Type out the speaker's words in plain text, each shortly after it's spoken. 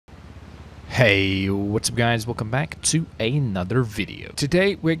Hey, what's up guys, welcome back to another video.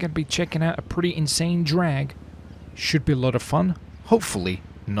 Today we're going to be checking out a pretty insane drag. Should be a lot of fun, hopefully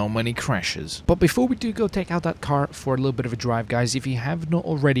no many crashes. But before we do go take out that car for a little bit of a drive guys, if you have not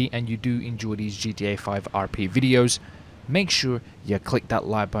already and you do enjoy these GTA 5 RP videos, make sure you click that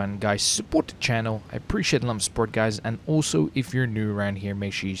like button guys, support the channel. I appreciate a lot of support guys, and also if you're new around here,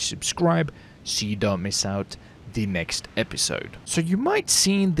 make sure you subscribe so you don't miss out the next episode. So you might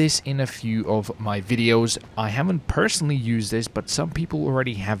seen this in a few of my videos. I haven't personally used this, but some people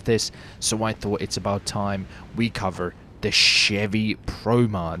already have this, so I thought it's about time we cover the Chevy Pro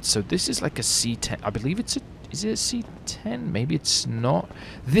mod. So this is like a C10, I believe it's a, is it a C10? Maybe it's not.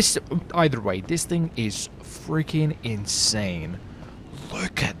 This, either way, this thing is freaking insane.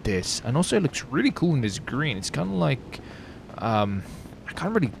 Look at this. And also it looks really cool in this green. It's kind of like I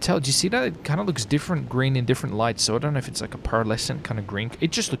can't really tell. Do you see that? It kind of looks different green in different lights, so I don't know if it's like a pearlescent kind of green.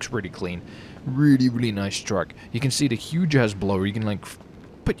 It just looks really clean. Really nice truck. You can see the huge ass blower. You can like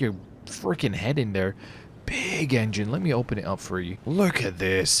put your freaking head in there. Big engine. Let me open it up for you. Look at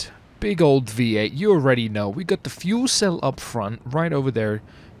this. Big old V8. You already know. We got the fuel cell up front, right over there.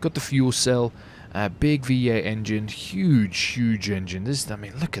 Got the fuel cell. Big V8 engine, huge engine. This, I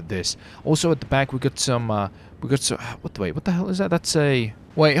mean, look at this. Also at the back, we got some. What the hell is that? That's a.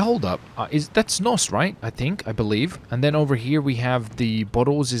 Wait, hold up. That's NOS, right? I believe. And then over here we have the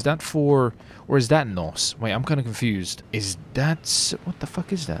bottles. Is that for, or is that NOS? Wait, I'm kind of confused. Is that, what the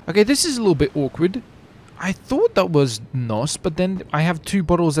fuck is that? Okay, this is a little bit awkward. I thought that was NOS, but then I have two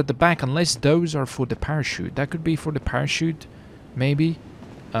bottles at the back. Unless those are for the parachute. That could be for the parachute, maybe.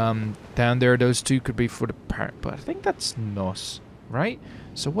 Down there, those two could be for the but I think that's NOS, right?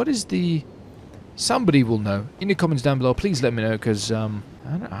 So what is the... Somebody will know. In the comments down below, please let me know, because, I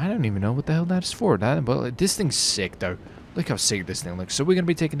don't even know what the hell that's for. But this thing's sick, though. Look how sick this thing looks. So we're going to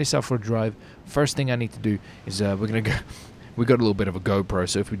be taking this out for a drive. First thing I need to do is, we're going to go... We got a little bit of a GoPro,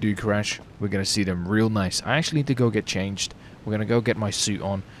 so if we do crash, we're going to see them real nice. I actually need to go get changed. We're going to go get my suit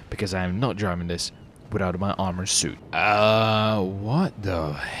on, because I am not driving this without my armor suit. What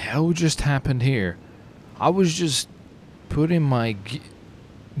the hell just happened here? I was just putting my...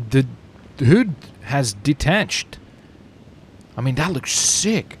 The hood has detached. I mean, that looks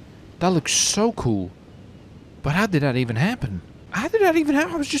sick. That looks so cool. But how did that even happen? How did that even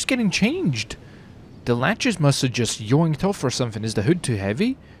happen? I was just getting changed. The latches must have just yoinked off or something. Is the hood too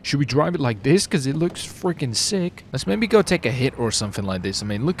heavy? Should we drive it like this? Because it looks freaking sick. Let's maybe go take a hit or something like this. I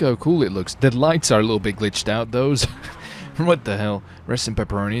mean, look how cool it looks. The lights are a little bit glitched out. Those... What the hell? Rest in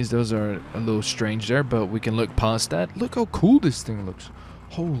pepperonis. Those are a little strange there, but we can look past that. Look how cool this thing looks.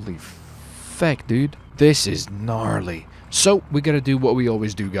 Holy feck, dude. This is gnarly. So, we gotta do what we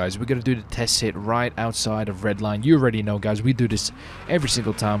always do, guys. We gotta do the test hit right outside of Redline. You already know, guys. We do this every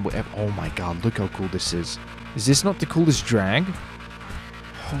single time. Oh my god, look how cool this is. Is this not the coolest drag?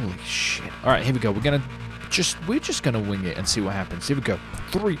 Holy shit. Alright, here we go. We're just gonna wing it and see what happens. Here we go.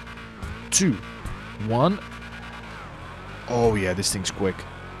 3, 2, 1. Oh yeah, this thing's quick.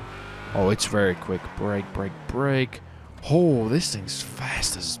 Oh, it's very quick. Brake. Oh, this thing's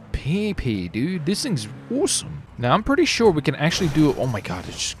fast as pee, dude. This thing's awesome. Now, I'm pretty sure we can actually do it. Oh my god,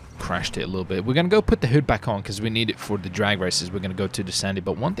 it just crashed it a little bit. We're gonna go put the hood back on because we need it for the drag races. We're gonna go to the Sandy.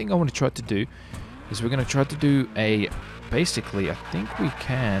 But one thing I want to try to do is we're gonna try to do a... Basically, I think we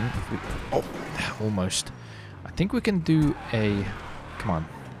can... If we, oh, almost. I think we can do a... Come on.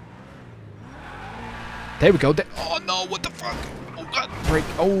 There we go. Oh no, what the fuck? Oh god, brake.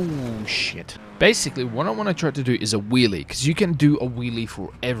 Oh shit. Basically, what I want to try to do is a wheelie, because you can do a wheelie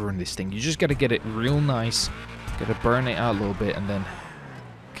forever in this thing. You just got to get it real nice. Got to burn it out a little bit, and then...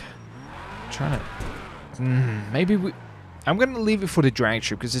 Trying to... maybe we... I'm going to leave it for the drag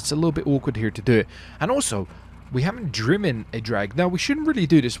strip, because it's a little bit awkward here to do it. And also, we haven't driven a drag. Now, we shouldn't really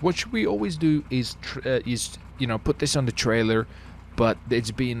do this. What should we always do is you know, put this on the trailer. But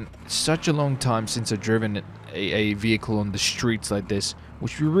it's been such a long time since I've driven a vehicle on the streets like this,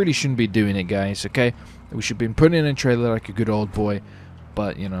 which we really shouldn't be doing it, guys, okay? We should be putting it in a trailer like a good old boy,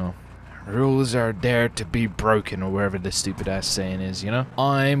 but, you know, rules are there to be broken, or wherever the stupid-ass saying is, you know?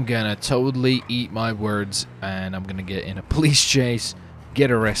 I'm gonna totally eat my words, and I'm gonna get in a police chase,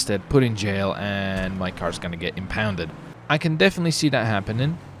 get arrested, put in jail, and my car's gonna get impounded. I can definitely see that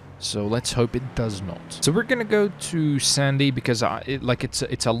happening. So let's hope it does not. So we're gonna go to Sandy because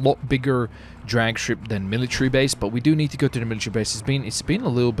it's a lot bigger drag strip than military base, but we do need to go to the military base. It's been a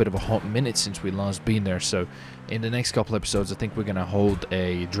little bit of a hot minute since we last been there, so in the next couple episodes I think we're gonna hold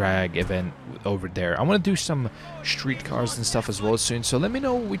a drag event over there. I want to do some street cars and stuff as well soon, so let me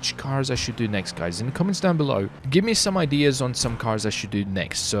know which cars I should do next, guys, in the comments down below. Give me some ideas on some cars I should do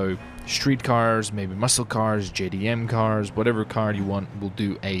next. So street cars, maybe muscle cars, JDM cars, whatever car you want. We'll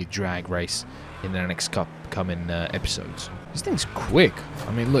do a drag race in the next coming episodes. This thing's quick.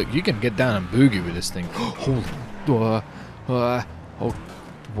 I mean, look, you can get down and boogie with this thing. Holy, oh,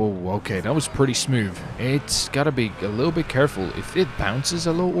 whoa, okay, that was pretty smooth. It's gotta be a little bit careful. If it bounces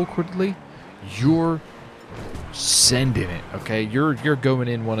a little awkwardly, you're sending it. Okay, you're going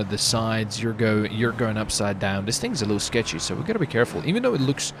in one of the sides. You're going upside down. This thing's a little sketchy, so we gotta be careful. Even though it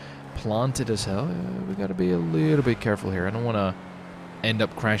looks planted as hell, we gotta be a little bit careful here. I don't want to end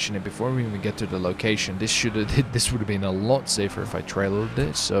up crashing it before we even get to the location. This would have been a lot safer if I trailered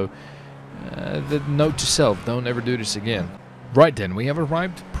this. So the note to self: don't ever do this again. Right then, we have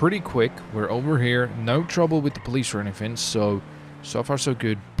arrived pretty quick. We're over here. No trouble with the police or anything. So far so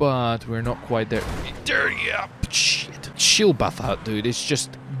good. But we're not quite there. Dirty up. Shit. Chill buff out, dude. It's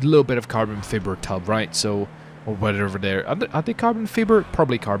just a little bit of carbon fiber tub, right? So, or whatever there. Are they carbon fiber?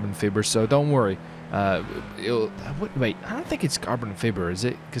 Probably carbon fiber. So don't worry. Wait, I don't think it's carbon fiber, is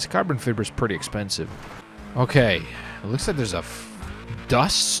it? Because carbon fiber is pretty expensive. Okay, it looks like there's a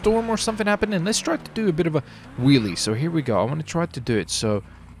dust storm or something happening. Let's try to do a bit of a wheelie. So here we go. I want to try to do it. So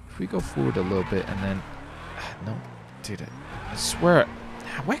if we go forward a little bit and then... No, dude, I swear.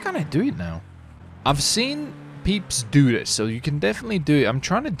 Why can't I do it now? I've seen peeps do this, so you can definitely do it. I'm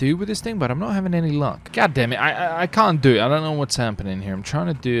trying to do it with this thing, but I'm not having any luck. God damn it, I can't do it. I don't know what's happening here. I'm trying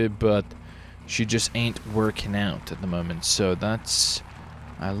to do it, but... she just ain't working out at the moment, so that's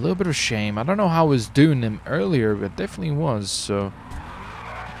a little bit of shame. I don't know how I was doing them earlier, but definitely was, so...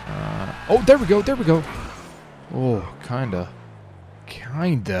 oh, there we go, there we go. Oh, kinda.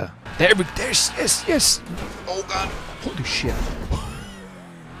 There's, yes. Oh, God. Holy shit.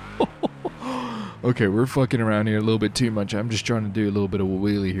 Okay, we're fucking around here a little bit too much. I'm just trying to do a little bit of a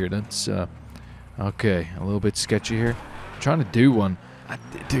wheelie here. That's, okay, a little bit sketchy here. I'm trying to do one.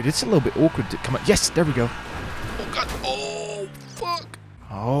 Dude, it's a little bit awkward to come on. Yes, there we go. Oh, God. Oh, fuck.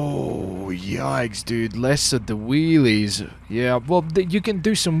 Oh, yikes, dude. Less of the wheelies. Yeah, well, you can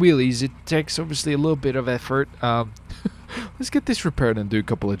do some wheelies. It takes, obviously, a little bit of effort. Let's get this repaired and do a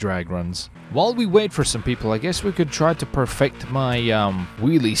couple of drag runs. While we wait for some people, I guess we could try to perfect my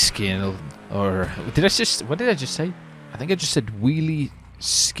wheelie skin. Or, what did I just say? I think I just said wheelie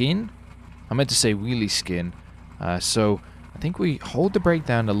skin. I meant to say wheelie skin. So... I think we hold the brake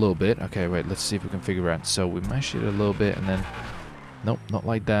down a little bit. Okay, wait, let's see if we can figure out. So we mash it a little bit and then... Nope, not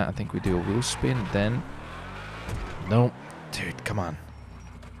like that. I think we do a wheel spin, then... Nope. Dude, come on.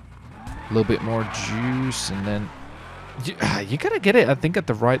 A little bit more juice and then... You gotta get it, I think, at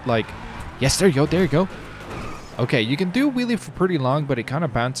the right, like... Yes, there you go, there you go. Okay, you can do a wheelie for pretty long, but it kind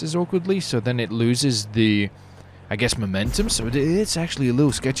of bounces awkwardly, so then it loses the... I guess momentum, so it's actually a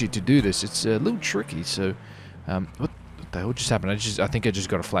little sketchy to do this. It's a little tricky, so... What the hell just happened? I think I just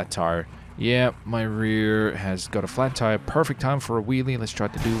got a flat tire. Yeah, my rear has got a flat tire. Perfect time for a wheelie. Let's try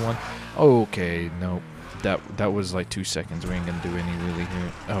to do one. Okay, no. That was like 2 seconds. We ain't gonna do any wheelie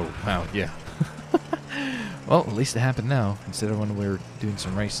here. Oh, wow, yeah. Well, at least it happened now instead of when we were doing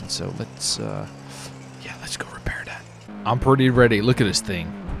some racing. So let's, yeah, let's go repair that. I'm pretty ready. Look at this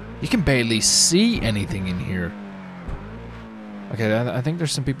thing. You can barely see anything in here. Okay, I think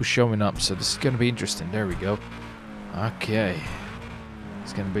there's some people showing up, so this is gonna be interesting. There we go. Okay.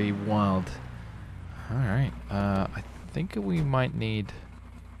 It's gonna be wild. Alright. I think we might need...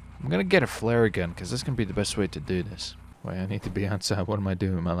 I'm gonna get a flare gun, because that's gonna be the best way to do this. Wait, I need to be outside. What am I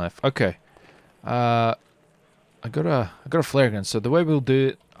doing in my life? Okay. I got a flare gun, so the way we'll do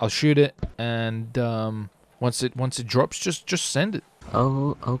it, I'll shoot it, and once it drops, just send it.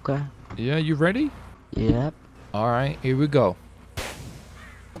 Oh, okay. Yeah, you ready? Yep. Alright, here we go.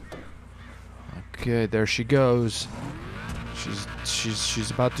 Okay, there she goes. She's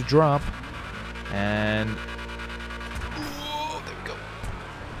about to drop, and oh, there we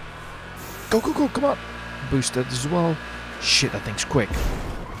go. Go, come on. Boost that as well. Shit, that thing's quick.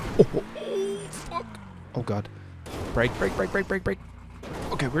 Oh, fuck. Oh god. Brake.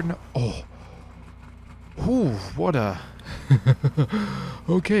 Okay, we're no. Oh. Ooh, what a.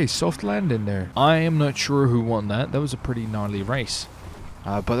 Okay, soft landing there. I am not sure who won that. That was a pretty gnarly race.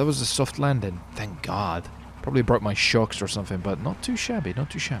 But that was a soft landing. Thank God. Probably broke my shocks or something, but not too shabby, not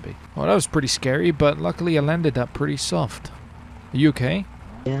too shabby. Well, that was pretty scary, but luckily I landed that pretty soft. Are you okay?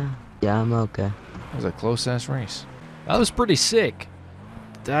 Yeah, I'm okay. That was a close-ass race. That was pretty sick.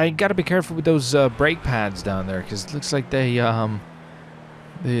 I gotta be careful with those brake pads down there, because it looks like they kind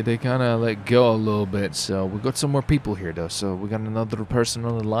of let go a little bit. So we got some more people here though. So we got another person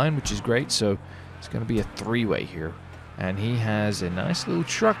on the line, which is great. So it's gonna be a three-way here, and he has a nice little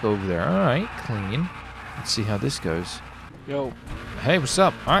truck over there. All right, clean. Let's see how this goes. Yo. Hey, what's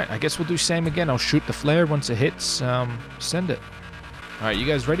up? All right, I guess we'll do same again. I'll shoot the flare once it hits. Send it. All right, you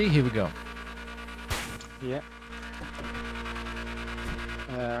guys ready? Here we go. Yeah.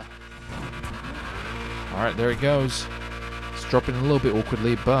 All right, there it goes. It's dropping a little bit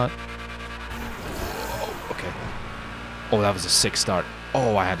awkwardly, but... Oh, okay. Oh, that was a 6 start.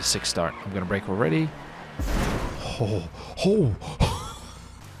 Oh, I had a 6 start. I'm going to brake already. Oh,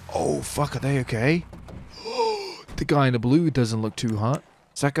 oh, fuck, are they okay? The guy in the blue doesn't look too hot.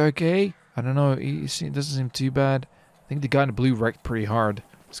 Is that guy okay? I don't know. It doesn't seem too bad. I think the guy in the blue wrecked pretty hard.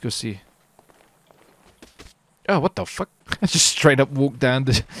 Let's go see. Oh, what the fuck? I just straight up walked down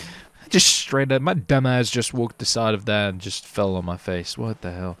the... Just straight up. My dumb ass just walked the side of that and just fell on my face. What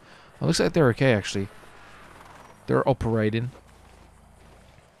the hell? It looks like they're okay, actually. They're operating.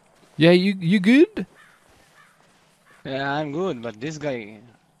 Yeah, you good? Yeah, I'm good, but this guy...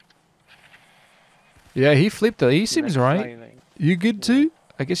 Yeah, he flipped it. He seems like, right. You good too?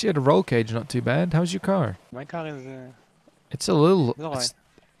 I guess you had a roll cage, not too bad. How's your car? My car is... It's a little... It's alright.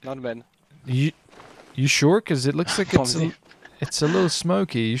 Not bad. You sure? Because it looks like it's a little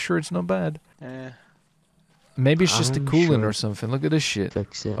smoky. You sure it's not bad? Maybe it's just the coolant or something. Look at this shit.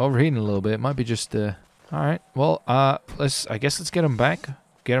 Fix it. Overheating a little bit. It might be just alright. Well, I guess let's get them back.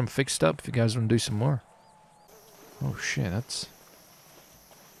 Get them fixed up if you guys want to do some more. Oh shit,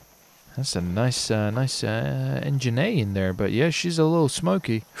 that's a nice engine A in there, but yeah, she's a little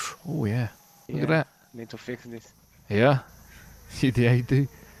smoky. Oh yeah. Look at that. Need to fix this. Yeah. Yeah, you do.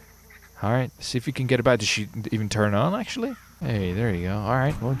 Alright, see if you can get it back. Does she even turn on, actually? Hey, there you go.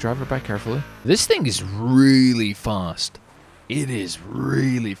 Alright, well, drive her back carefully. This thing is really fast. It is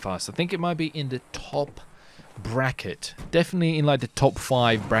really fast. I think it might be in the top bracket. Definitely in, like, the top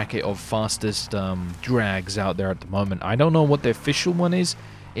 5 bracket of fastest drags out there at the moment. I don't know what the official one is.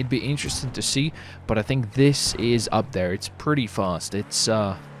 It'd be interesting to see, but I think this is up there. It's pretty fast. It's,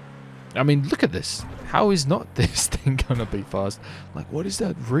 I mean, look at this. How is not this thing gonna be fast? Like, what is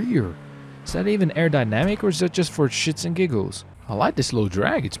that rear? Is that even aerodynamic, or is that just for shits and giggles? I like this little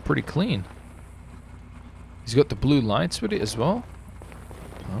drag. It's pretty clean. He's got the blue lights with it as well.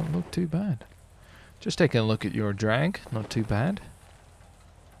 Don't look too bad. Just taking a look at your drag. Not too bad.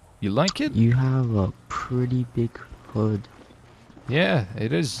 You like it? You have a pretty big hood. Yeah,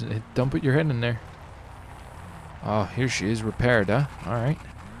 it is. Don't put your head in there. Oh, here she is, repaired, huh? Alright.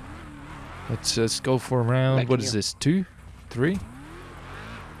 Let's go for a round. Back what here. is this? 2? 3?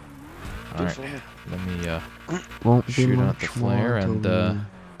 Alright. for me. Let me Won't be shoot out much the flare more and till we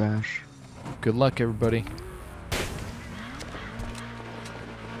crash. good luck, everybody.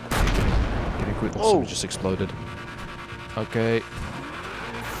 Getting quick. Something just exploded. Okay.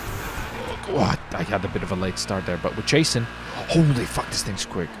 What? I had a bit of a late start there, but we're chasing. Holy fuck, this thing's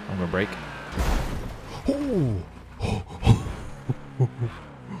quick. I'm gonna brake. Oh,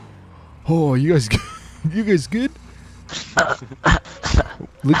 oh, you guys, you guys good?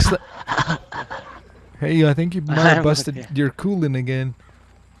 Looks like. Hey, I think you might have busted yeah. your coolant again.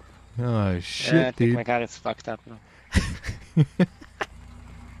 Oh shit, I think dude. my car is fucked up now.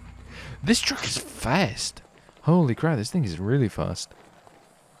 This truck is fast. Holy crap, this thing is really fast.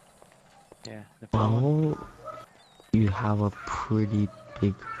 Yeah. Well, you have a pretty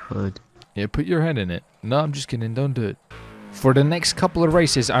big hood. Yeah, put your head in it. No, I'm just kidding. Don't do it. For the next couple of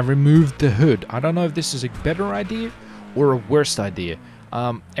races, I removed the hood. I don't know if this is a better idea or a worse idea.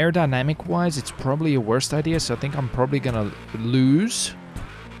 Aerodynamic-wise, it's probably a worst idea, so I think I'm probably gonna lose.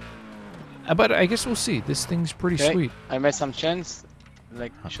 But I guess we'll see. This thing's pretty sweet. I made some change.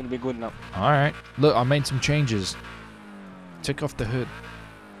 Like, should be good now. Alright. Look, I made some changes. Took off the hood.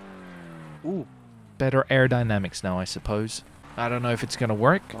 Ooh. Better aerodynamics now, I suppose. I don't know if it's gonna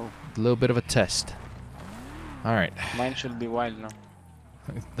work. Oh. A little bit of a test. Alright. Mine should be wild now.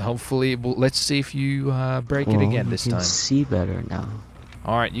 Hopefully, let's see if you break it again this you time. can see better now.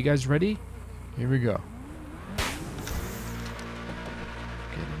 Alright, you guys ready? Here we go. Get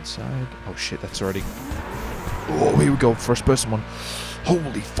inside. Oh shit, that's already... Oh, here we go. First person one.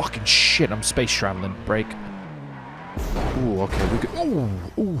 Holy fucking shit, I'm space traveling. Brake. Ooh, okay, we go. Ooh,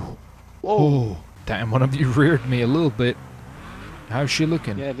 ooh. Oh, damn, one of you reared me a little bit. How's she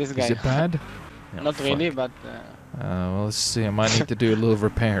looking? Yeah, this guy. Is it bad? Oh, Not really, but... well, let's see. I might need to do a little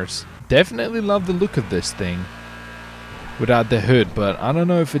repairs. Definitely love the look of this thing without the hood, but I don't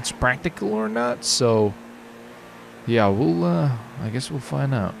know if it's practical or not, so Yeah, we'll, I guess we'll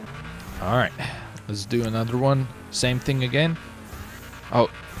find out. Alright, let's do another one. Same thing again. Oh,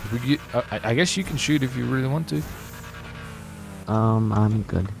 I guess you can shoot if you really want to. I'm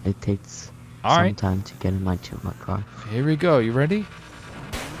good. It takes some time to get in my car. Here we go. You ready?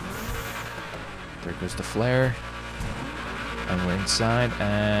 There goes the flare. And we're inside,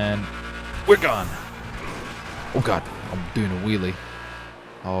 and we're gone. Oh god, I'm doing a wheelie.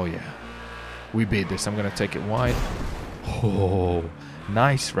 Oh yeah, we beat this. I'm gonna take it wide. Oh,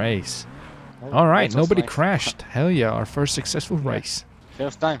 nice race. All right, nobody crashed. Hell yeah, our first successful race.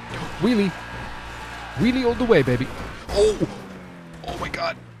 First time. Wheelie, wheelie all the way, baby. Oh, oh my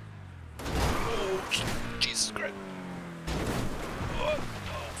god. Oh, Jesus Christ. Oh,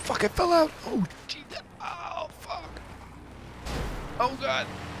 fuck, I fell out. Oh, Jesus. Oh, fuck. Oh god.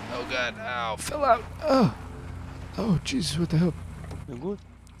 Oh god. Ow, fell out. Oh. Oh, Jesus, what the hell? You good?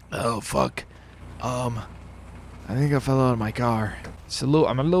 Oh, fuck. I think I fell out of my car.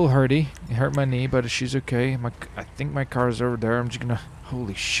 I'm a little hurty. It hurt my knee, but she's okay. I think my car's over there. I'm just gonna...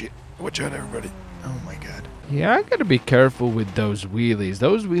 Holy shit. Watch out, everybody. Oh, my God. Yeah, I gotta be careful with those wheelies.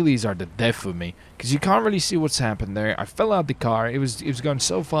 Those wheelies are the death of me. Because you can't really see what's happened there. I fell out the car. It was going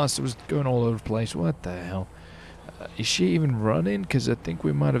so fast. It was going all over the place. What the hell? Is she even running? Because I think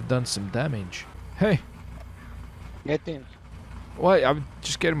we might have done some damage. Hey. Get in. What? I'm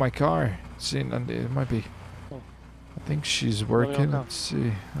just getting my car. See, it might be... I think she's working. Let's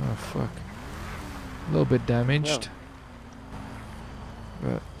see. Oh, fuck. A little bit damaged.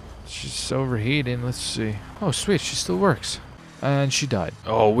 But she's overheating. Let's see. Oh, sweet. She still works. And she died.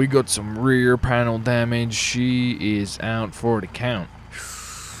 Oh, we got some rear panel damage. She is out for the count.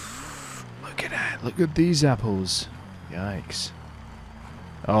 Look at that. Look at these apples. Yikes.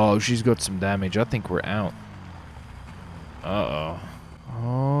 Oh, she's got some damage. I think we're out. Uh-oh.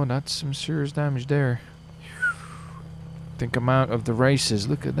 Oh, that's some serious damage there. Think I'm out of the races.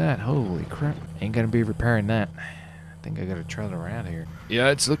 Look at that. Holy crap. Ain't gonna be repairing that. I think I gotta trailer around here. Yeah,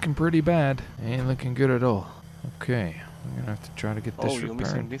 it's looking pretty bad. Ain't looking good at all. Okay. I'm gonna have to try to get this repaired. You're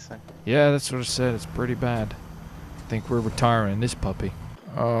missing this side. Yeah, that's what I said. It's pretty bad. I think we're retiring this puppy.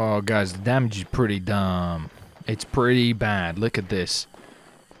 Oh, guys, the damage is pretty dumb. It's pretty bad. Look at this.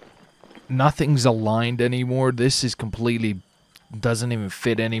 Nothing's aligned anymore. This is completely... doesn't even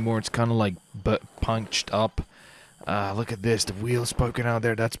fit anymore. It's kind of like punched up. Look at this. The wheel's poking out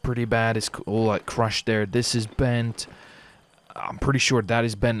there. That's pretty bad. It's all like crushed there. This is bent. I'm pretty sure that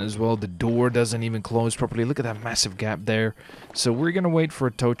is bent as well. The door doesn't even close properly. Look at that massive gap there. So we're going to wait for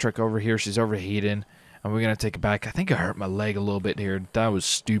a tow truck over here. She's overheating. And we're going to take it back. I think I hurt my leg a little bit here. That was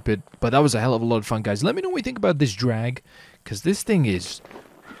stupid. But that was a hell of a lot of fun, guys. Let me know what you think about this drag. Because this thing is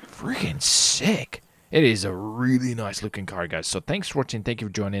freaking sick. It is a really nice looking car, guys. So thanks for watching. Thank you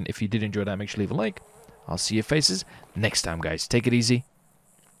for joining. If you did enjoy that, make sure to leave a like. I'll see your faces next time, guys. Take it easy.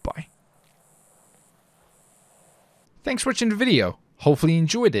 Bye. Thanks for watching the video. Hopefully you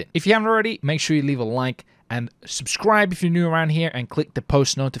enjoyed it. If you haven't already, make sure you leave a like and subscribe if you're new around here and click the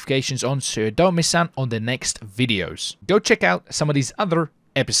post notifications on so you don't miss out on the next videos. Go check out some of these other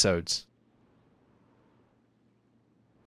episodes.